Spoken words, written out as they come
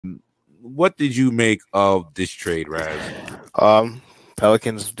what did you make of this trade, Raz? Um,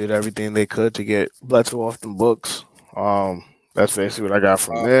 Pelicans did everything they could to get Bledsoe off the books. That's basically what I got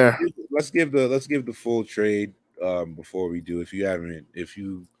from there. Let's give the full trade before we do. If you haven't, Yep. if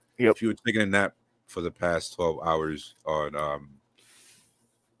you were taking a nap for the past 12 hours on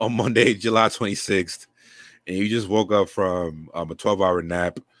Monday, July 26th, and you just woke up from a 12-hour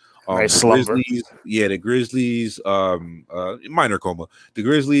nap. Nice The slumber. Grizzlies, minor coma. The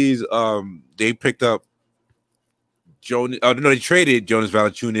Grizzlies, they picked up Jonas. No, they traded Jonas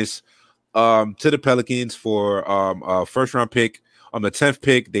Valanciunas to the Pelicans for a first round pick. On the 10th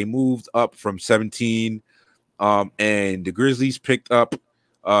pick, they moved up from 17. And the Grizzlies picked up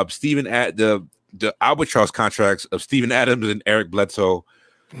Steven at the albatross contracts of Steven Adams and Eric Bledsoe.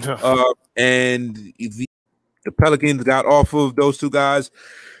 And the Pelicans got off of those two guys,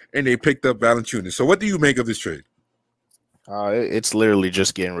 and they picked up Valanciunas. So, what do you make of this trade? It's literally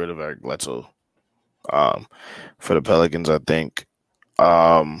just getting rid of Eric Bledsoe. For the Pelicans, I think.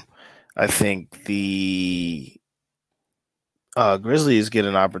 I think the Grizzlies get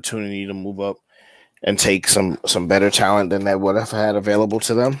an opportunity to move up and take some better talent than they would have had available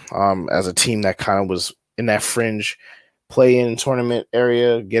to them. As a team that kind of was in that fringe play-in tournament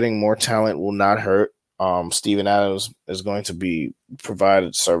area, getting more talent will not hurt. Steven Adams is going to be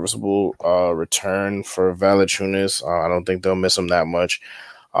provided serviceable return for Valanciunas. I don't think they'll miss him that much.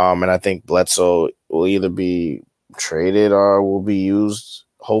 And I think Bledsoe will either be traded or will be used,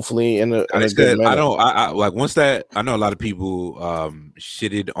 hopefully, in a good manner. I like once that I know a lot of people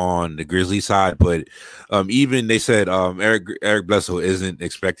shitted on the Grizzlies side, but even they said Eric Bledsoe isn't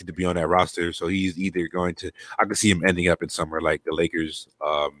expected to be on that roster, so he's either going to. I could see him ending up in somewhere like the Lakers.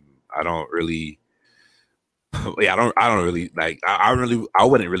 I don't really. Yeah, I don't really like. I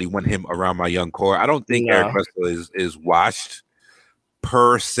wouldn't really want him around my young core. I don't think Eric Bledsoe is washed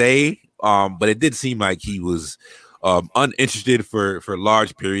per se, but it did seem like he was uninterested for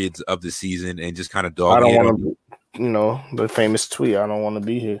large periods of the season and just kind of dogging. I don't want to, the famous tweet. I don't want to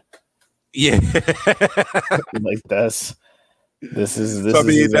be here. Yeah, like that's this is. So, I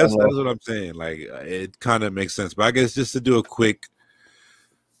mean, that's what I'm saying. Like, it kind of makes sense, but I guess just to do a quick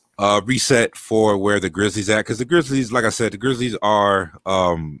reset for where the Grizzlies at, because the Grizzlies, like I said, the Grizzlies are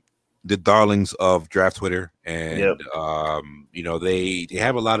the darlings of draft Twitter, and they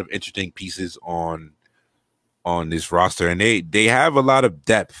have a lot of interesting pieces on this roster, and they have a lot of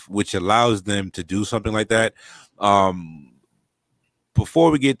depth, which allows them to do something like that.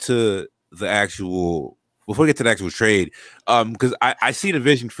 Before we get to the actual trade, because I see the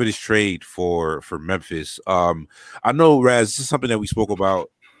vision for this trade for Memphis. I know, Raz, this is something that we spoke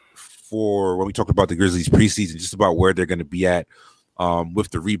about for when we talked about the Grizzlies preseason, just about where they're going to be at with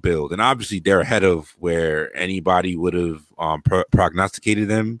the rebuild, and obviously they're ahead of where anybody would have prognosticated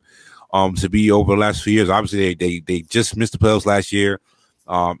them to be over the last few years. Obviously, they just missed the playoffs last year,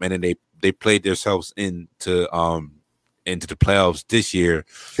 and then they played themselves into the playoffs this year.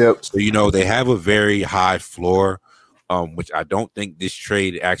 Yep. So they have a very high floor, which I don't think this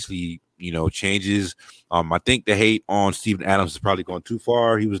trade actually changes. I think the hate on Steven Adams is probably going too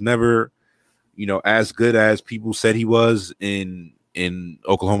far. He was never as good as people said he was in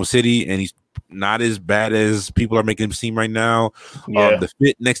Oklahoma City, and he's not as bad as people are making him seem right now. The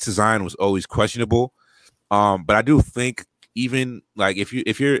fit next to Zion was always questionable, but I do think even like if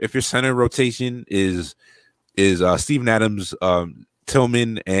your center rotation is Steven Adams,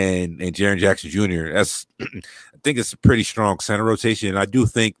 Tillman, and Jaren Jackson Jr., that's I think it's a pretty strong center rotation. And I do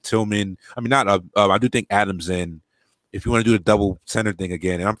think Tillman, I do think Adams, and if you want to do the double center thing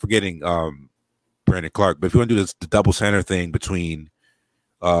again, and I'm forgetting Brandon Clark, but if you want to do the double center thing between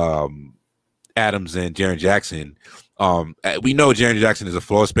Adams and Jaren Jackson, we know Jaren Jackson is a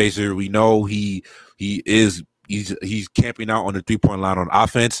floor spacer. We know he's camping out on the 3-point line on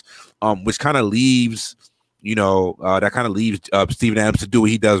offense, which kind of leaves Steven Adams to do what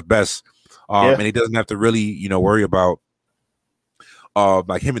he does best, and he doesn't have to really worry about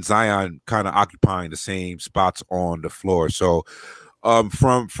like him and Zion kind of occupying the same spots on the floor. So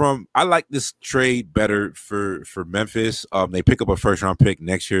from I like this trade better for Memphis. They pick up a first round pick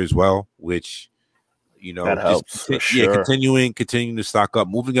next year as well, which that helps. Sure. continuing to stock up,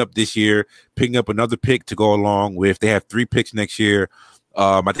 moving up this year, picking up another pick to go along with. They have 3 picks next year.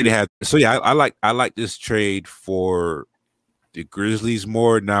 I think they had. So yeah, I like this trade for the Grizzlies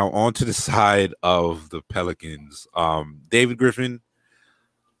more. Now on to the side of the Pelicans. David Griffin.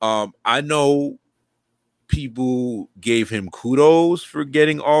 I know people gave him kudos for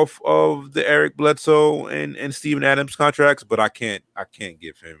getting off of the Eric Bledsoe and Steven Adams contracts, but I can't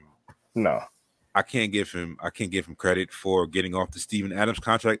give him. No. I can't give him credit for getting off the Steven Adams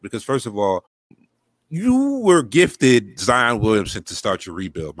contract because first of all, you were gifted Zion Williamson to start your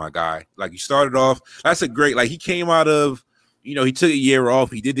rebuild, my guy. Like you started off, that's a great, like he came out of, he took a year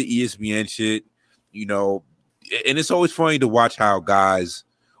off. He did the ESPN shit, and it's always funny to watch how guys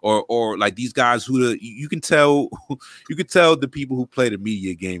or like these guys who you can tell the people who play the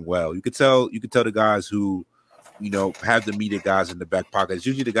media game well. You could tell the guys who, have the media guys in the back pocket. It's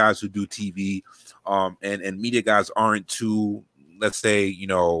usually the guys who do TV, and media guys aren't too, let's say,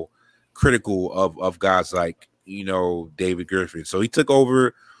 critical of guys like David Griffin. So he took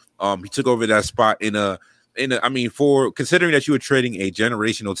over that spot for considering that you were trading a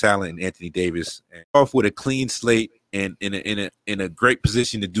generational talent in Anthony Davis and off with a clean slate and in a great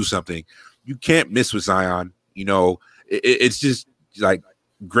position to do something. You can't miss with Zion. It's just like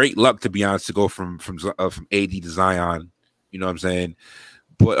great luck, to be honest, to go from AD to Zion. You know what I'm saying?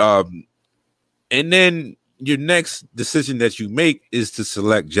 But and then your next decision that you make is to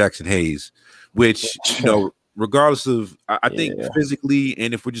select Jackson Hayes, which, regardless of, I think physically,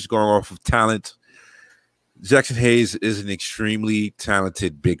 and if we're just going off of talent, Jackson Hayes is an extremely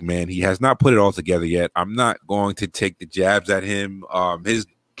talented big man. He has not put it all together yet. I'm not going to take the jabs at him. His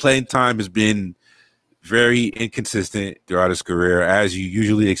playing time has been very inconsistent throughout his career, as you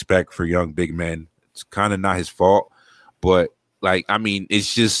usually expect for young big men. It's kind of not his fault, but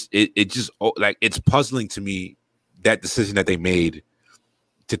it's just it's puzzling to me that decision that they made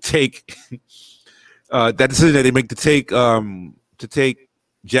to take to take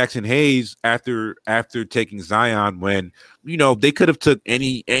Jackson Hayes after taking Zion when they could have took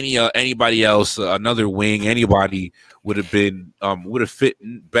anybody else, another wing, anybody would have fit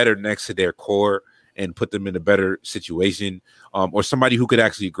better next to their core and put them in a better situation, or somebody who could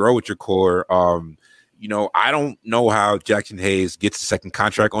actually grow with your core. I don't know how Jackson Hayes gets a second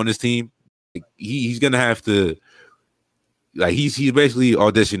contract on this team. He's gonna have to, he's basically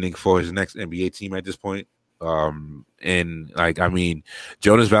auditioning for his next NBA team at this point. Jonas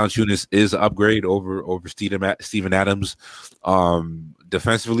Valanciunas is an upgrade over Steven Adams.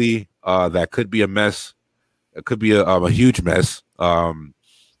 Defensively, that could be a mess. It could be a huge mess. I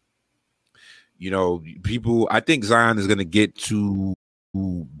think Zion is gonna get to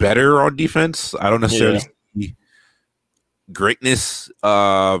better on defense. I don't necessarily see greatness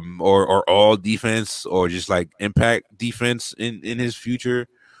or all defense or just like impact defense in his future.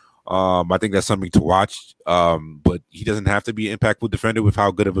 I think that's something to watch. But he doesn't have to be an impactful defender with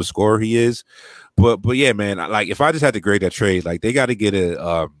how good of a scorer he is. But yeah, man, like if I just had to grade that trade, like they got to get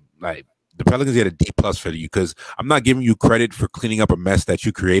the Pelicans get a D+ for you because I'm not giving you credit for cleaning up a mess that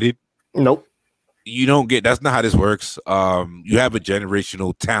you created. Nope. You don't get, that's not how this works. You have a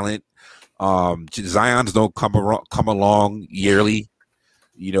generational talent. Zions don't come along yearly.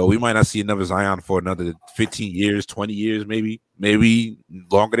 We might not see another Zion for another 15 years, 20 years, maybe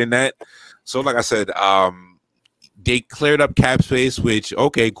longer than that. So like I said, they cleared up cap space, which,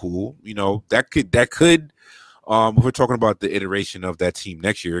 okay, cool. That could if we're talking about the iteration of that team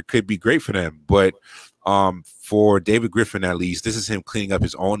next year, it could be great for them. But for David Griffin, at least, this is him cleaning up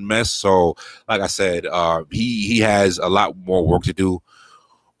his own mess. So, like I said, he has a lot more work to do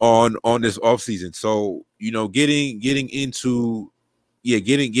on this offseason. So, getting into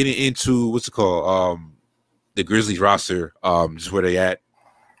what's it called? The Grizzlies roster, just where they at.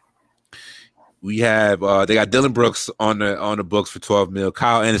 We have they got Dylan Brooks on the books for $12 million,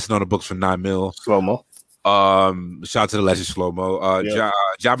 Kyle Anderson on the books for $9 million. Slow-mo. Shout out to the legend Slow-mo.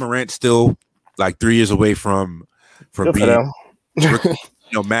 Ja Morant still like 3 years away from being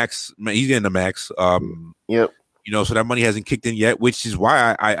max. He's getting the max. Yep. So that money hasn't kicked in yet, which is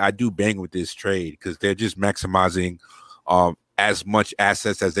why I do bang with this trade because they're just maximizing as much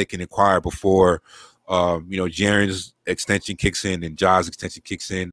assets as they can acquire before Jaren's extension kicks in and Ja's extension kicks in.